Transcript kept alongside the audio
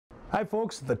Hi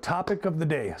folks, the topic of the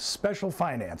day, special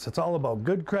finance. It's all about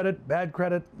good credit, bad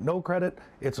credit, no credit,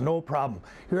 it's no problem.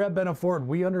 Here at Benna Ford,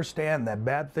 we understand that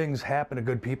bad things happen to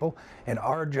good people and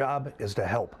our job is to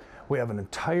help. We have an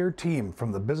entire team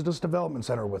from the Business Development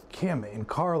Center with Kim and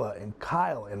Carla and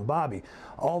Kyle and Bobby,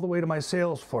 all the way to my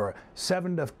sales floor,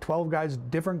 7 to 12 guys,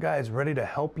 different guys ready to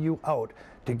help you out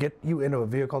to get you into a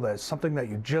vehicle that is something that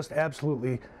you just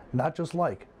absolutely not just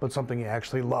like, but something you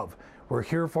actually love. We're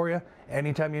here for you.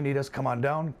 Anytime you need us, come on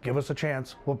down, give us a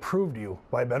chance. We'll prove to you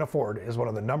why Benna Ford is one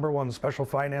of the #1 special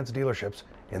finance dealerships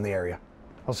in the area.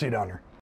 I'll see you down there.